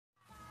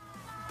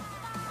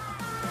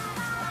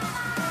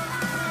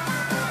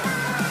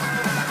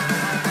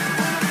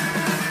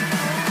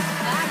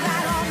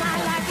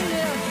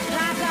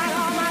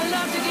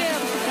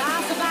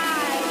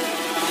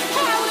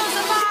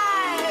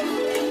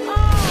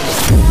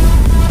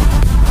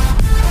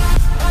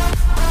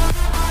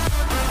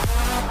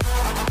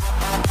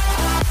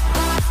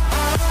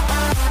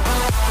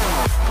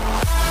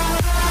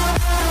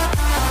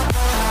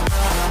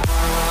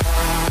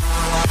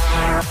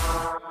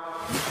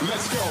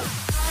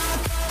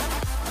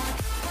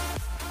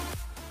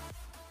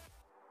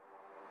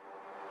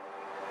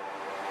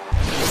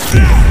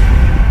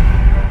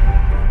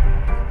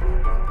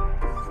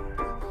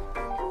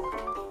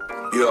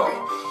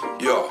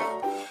Yo,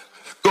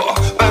 got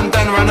a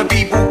bandana around a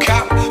b-ball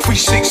cap.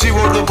 360,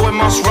 the boy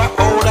must rap.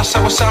 Oh, that's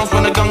how it sounds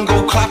when a gun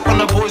go clap. And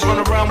the boys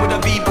run around with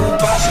a b-ball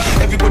bass.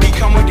 Everybody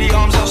come with the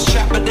arms out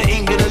strap, but they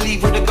ain't gonna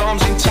leave with the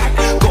arms intact.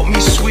 Got me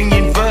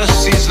swinging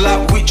verses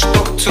like witch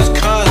doctors'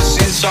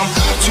 curses. I'm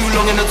too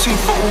long in the tooth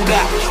for all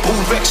that. All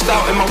vexed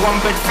out in my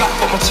one bed flat.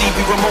 Got my TV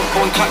remote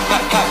going clap,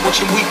 clap, clap.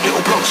 Watching weak little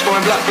blocks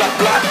going black, black,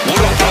 black.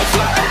 Black, black,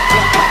 black, black,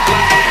 black,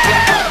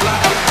 black,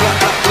 black, black, black,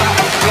 black,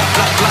 black,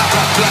 black, black,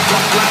 black, black,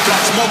 black, black,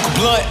 black. Smoke a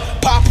blunt,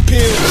 pop a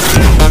pill.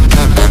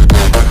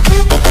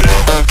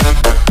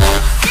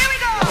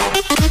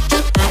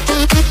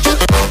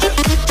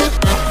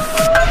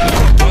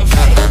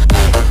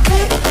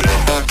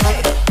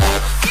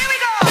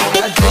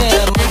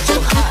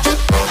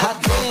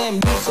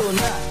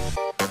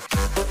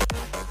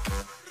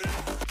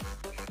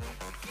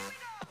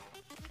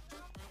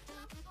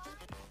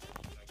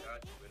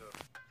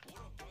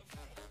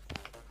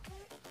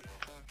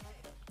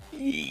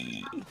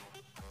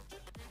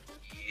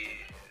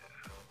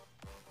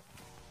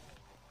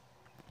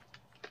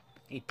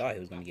 He thought he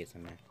was gonna get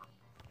some, man.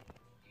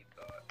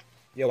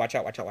 Yo, watch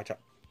out, watch out, watch out.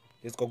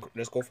 Let's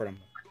go for them.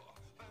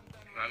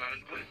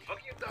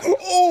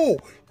 Oh,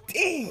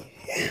 damn!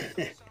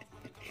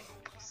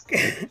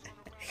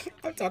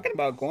 I'm talking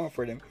about going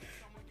for them.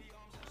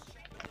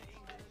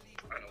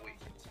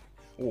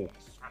 Oh,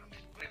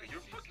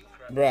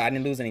 bro, I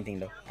didn't lose anything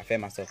though. I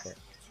fed myself for it.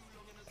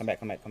 Come back,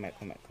 come back, come back,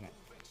 come back, come back.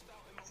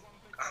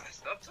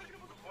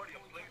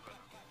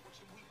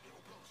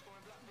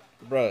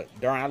 Bro,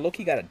 darn, I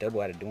low-key got a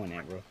double out of doing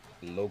that, bro.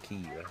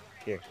 Low-key, bro.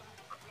 Here.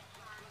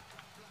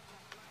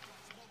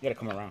 You gotta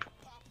come around.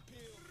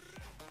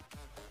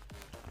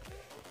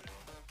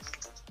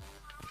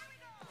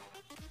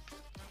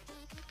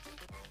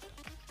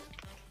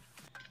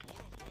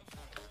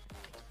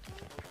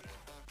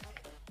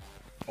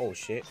 Oh,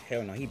 shit.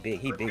 Hell no, he big.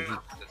 He big.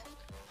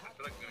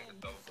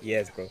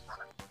 Yes, bro.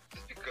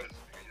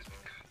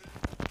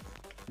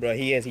 Bro,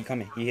 he is. He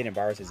coming. He hitting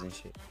viruses and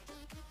shit.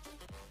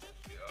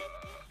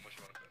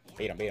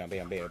 Bait him, bait him, bait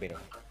him, bait him, bait him.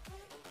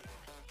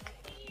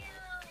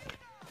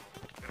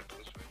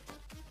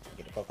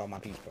 Get the fuck off my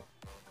piece, bro.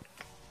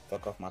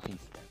 Fuck off my piece.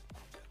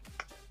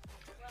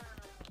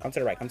 Come to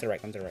the right, come to the right,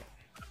 come to the right.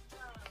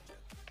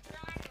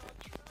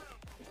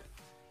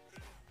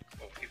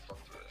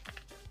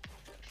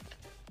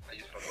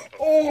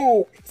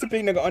 Oh! It's a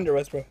big nigga under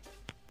us, bro.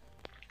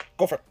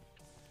 Go for it.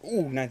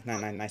 Ooh,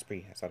 nice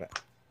pre. I saw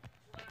that.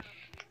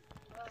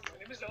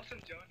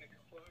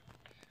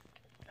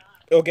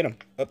 Oh, get him.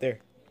 Up there.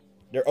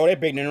 They're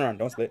big and around.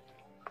 Don't split.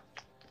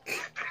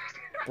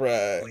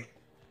 Bruh.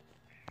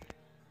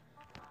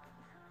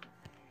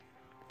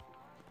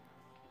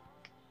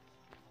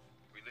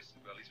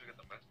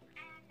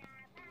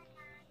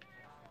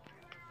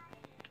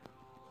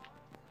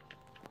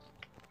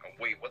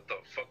 Wait, what the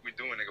fuck we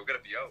doing, nigga? We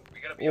gotta be out.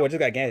 We gotta be out. I just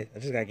got games. I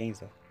just got games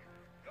though.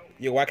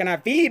 Yo, why can't I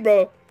feed,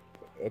 bro?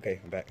 Okay,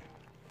 I'm back.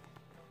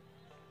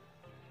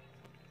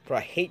 Bro,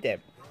 I hate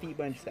that feed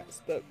button just got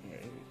stuck.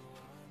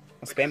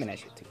 I'm spamming that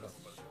shit too, bro.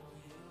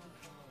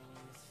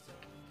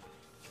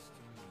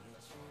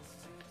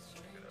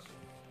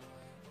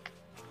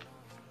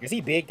 Is he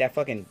big? That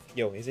fucking...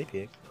 Yo, is he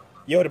big?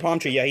 Yo, the palm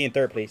tree. Yeah, he in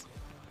third place.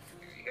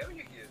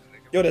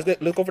 Yo, let's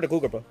go for the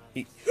cougar, bro.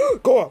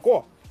 Go on, go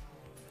on.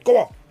 Go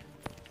on.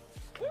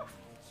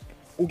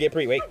 Ooh, get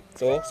pre. Wait.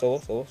 So.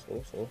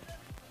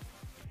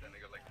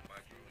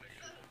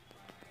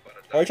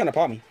 Oh, you trying to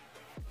pop me?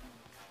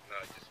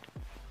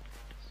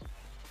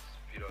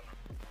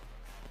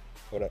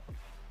 Hold up.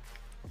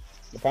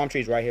 The palm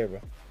tree's right here, bro.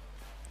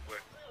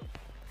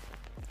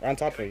 Right on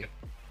top of you.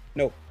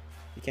 No,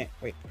 you can't.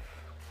 Wait.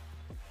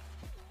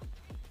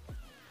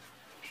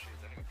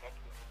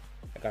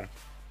 I got him.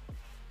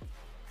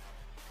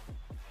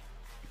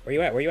 Where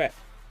you at? Where you at?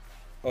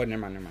 Oh,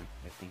 never mind.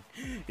 That thing.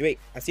 Wait,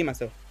 I see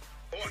myself.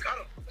 Oh, I got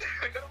him.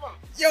 I got him off.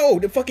 Yo,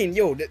 the fucking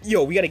yo,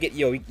 we gotta get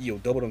yo,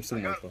 double them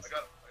sumo, bro.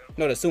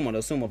 No, the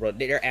sumo, bro.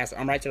 They're ass.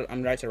 I'm right to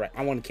the right.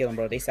 I want to kill them,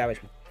 bro. They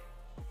savage me.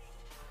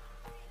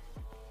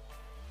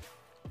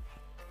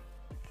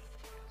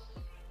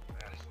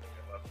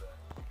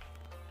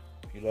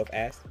 You love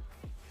ass?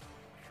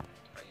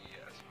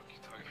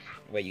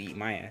 Wait, you eat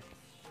my ass?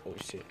 Oh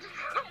shit.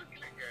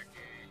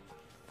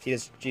 She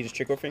just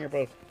trickle finger,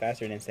 bro.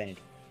 Faster than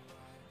insanity.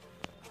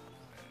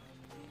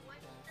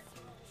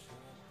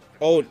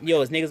 Oh,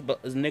 yo, it's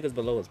niggas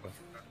below us, bro.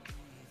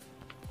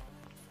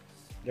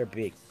 They're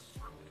big.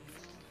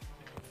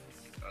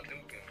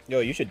 Yo,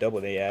 you should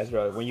double their ass,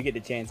 bro. When you get the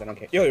chance, I don't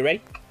care. Yo, you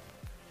ready?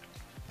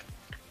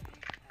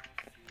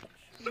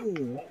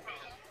 Ooh.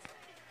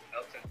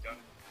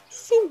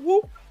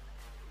 So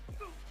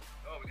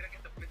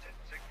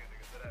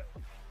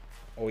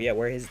oh yeah,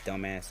 where his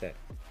dumb ass at?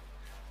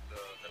 The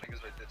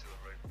nigga's right there to the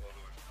right, all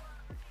the way.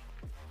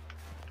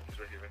 He's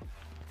right here, right?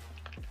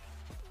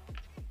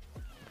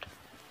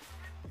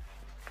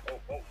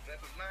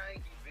 he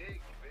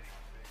big.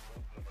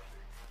 Both of them are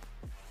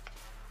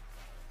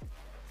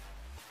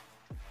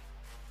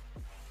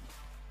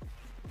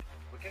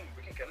big.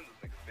 We can get him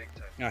this nigga big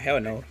time. No, hell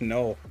no,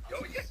 no. Yo,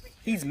 yes,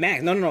 He's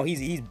max. No,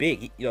 he's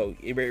big.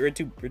 We're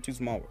too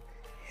small.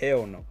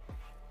 Hell no.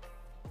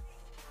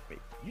 Wait,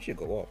 you should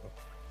go off, bro.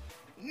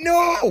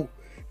 No!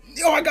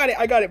 Oh, I got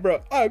it,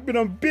 bro. But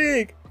I'm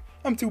big.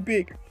 I'm too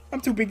big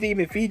to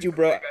even feed you,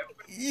 bro.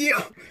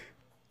 Yeah.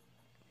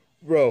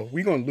 Bro,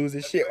 we gonna lose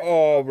this shit.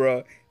 Oh,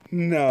 bro.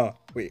 Nah.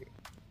 Wait.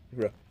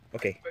 Bro.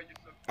 Okay.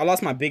 I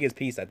lost my biggest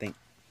piece, I think.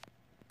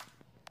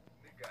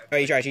 Oh,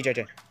 you try.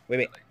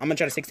 Wait. I'm gonna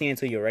try to 16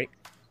 into you, right?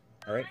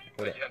 Alright,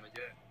 hold up.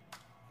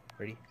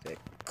 Ready, set,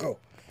 go.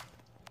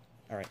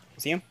 Alright,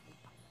 see him?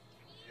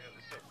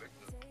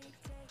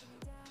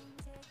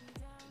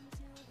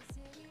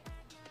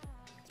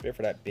 Spare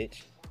for that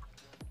bitch.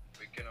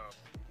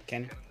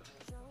 Can?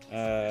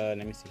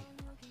 Let me see.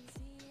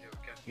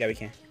 Yeah, we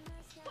can.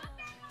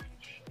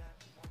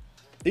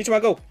 Each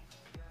one go.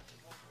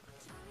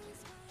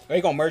 Oh,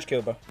 you gonna merge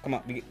kill, bro. Come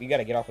on, we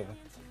gotta get off of him.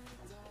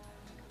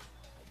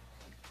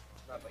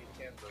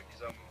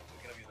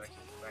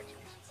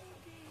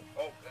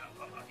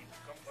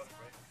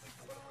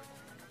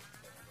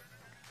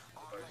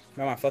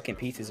 Man, my fucking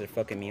pieces are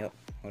fucking me up.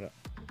 Hold up.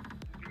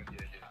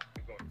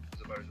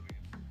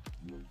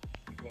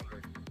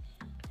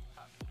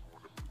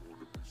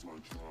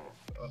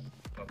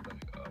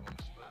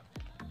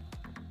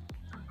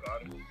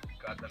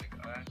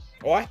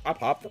 Oh, I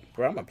popped him.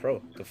 Bro, I'm a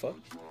pro. The fuck?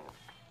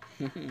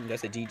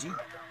 That's a GG.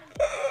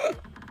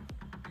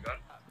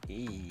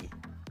 E.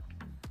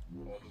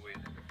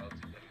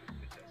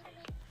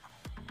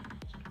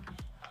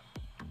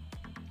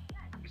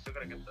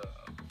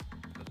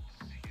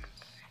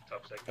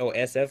 Oh,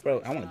 SF,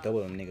 bro. I want to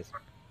double them niggas.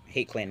 I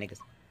hate clan niggas.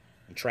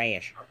 I'm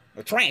trash.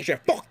 I'm trash. You're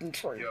fucking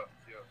trash. I don't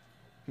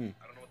know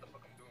what the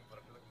fuck I'm doing, but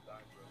I feel like I'm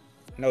dying,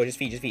 bro. No, just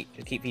feed. Just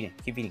keep feeding.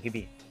 Keep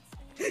feeding.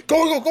 Go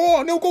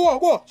on. No, go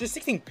on. Just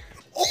 16.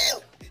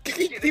 Oh,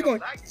 keep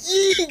going.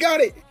 Yeah,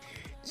 got it.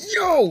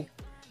 Yo,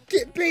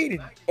 get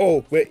baited.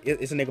 Oh, wait,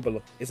 it's a nigga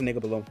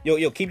below.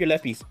 Yo, keep your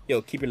left piece.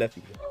 Yo,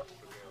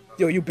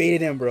 you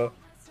baited him, bro.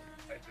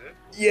 I did?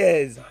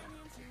 Yes.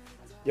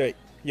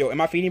 Yo,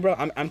 am I feeding, bro?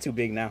 I'm too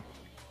big now.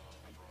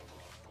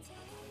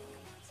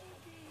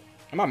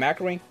 Am I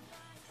macroing?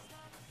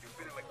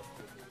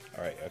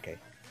 Alright, okay.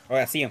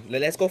 Alright, I see him.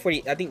 Let's go for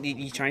the... I think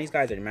these Chinese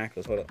guys are the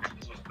macros. Hold up.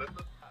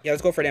 Yeah,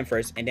 let's go for them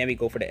first, and then we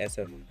go for the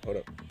SF. Hold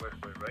up.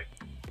 Wait, right?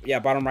 Yeah,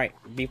 bottom right.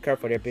 Be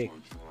careful, they're big.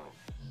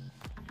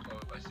 Oh,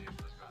 I see him.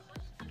 Let's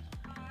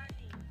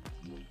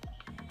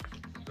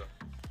go.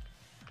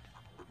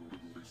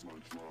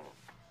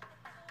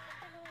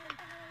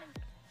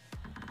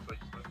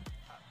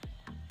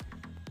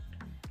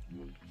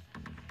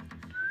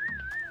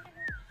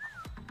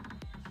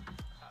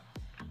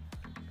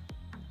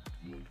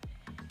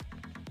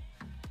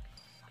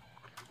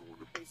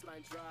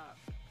 Baseline drop.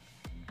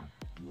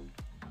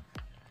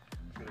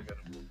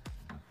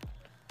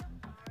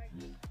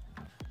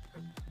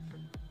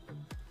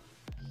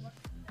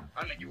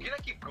 I mean, you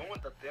cannot keep going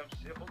that damn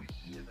shit. Holy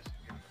shit.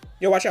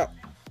 Yo, watch out.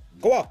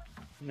 Go off.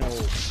 No.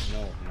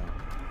 Oh,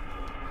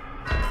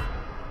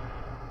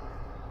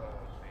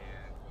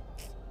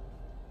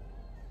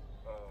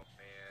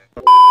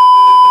 man.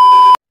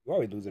 Why are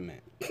we losing,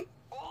 man?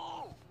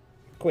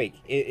 Quake,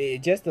 it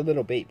just a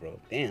little bait, bro.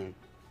 Damn.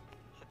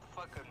 Shut the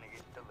fuck up, nigga.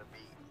 It's still a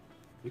bait.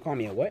 You call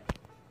me a what?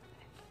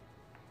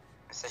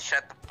 I said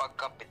shut the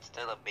fuck up. It's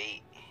still a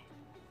bait.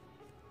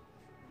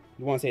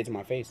 You want to say it to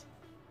my face?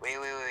 Wait,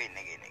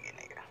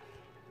 nigga.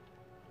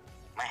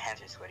 My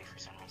hands are sweaty for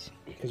some reason.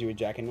 Because you were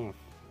jacking off.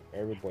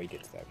 Every boy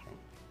gets that, bro.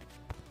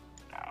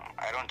 No,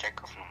 I don't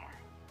jack off no more.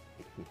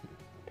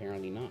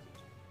 Apparently not.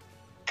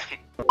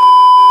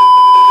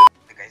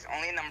 The guy's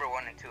only number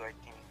 1 and 2, I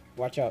think.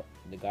 Watch out.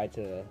 The guy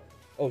to...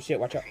 Oh, shit.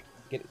 Watch out.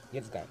 Get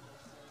this guy.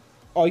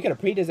 Oh, you gotta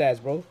pre his ass,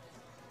 bro.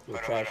 You're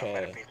trash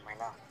ass.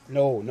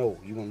 No.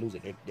 You gonna lose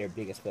it. They're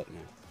big as fuck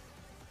now.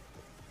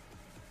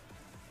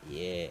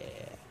 Yeah.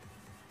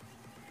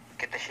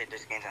 Get the shit.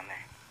 There's games on there.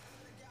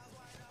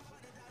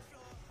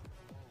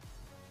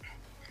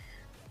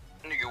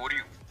 Nigga, what are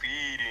you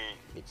feeding?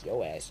 Bitch,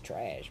 your ass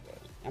trash, bro.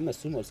 I'm a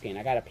sumo skin.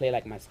 I gotta play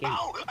like my skin.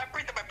 Oh, I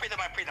pre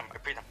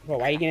them. Bro,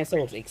 why are you getting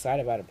so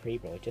excited about a pre,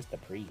 bro? It's just a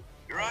pre.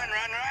 Run.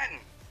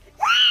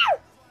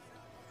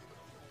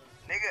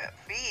 Nigga,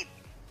 feed.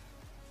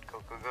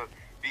 Go.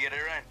 You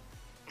gotta run.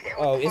 Yeah,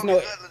 Oh,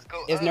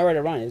 it's nowhere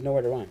to run. You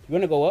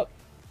wanna go up?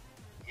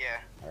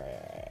 Yeah.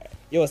 Alright.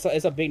 Yo,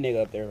 it's a big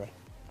nigga up there, bro.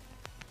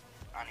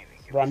 I don't even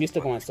give Bro, I'm used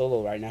to going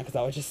solo right now because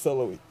I was just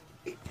soloing.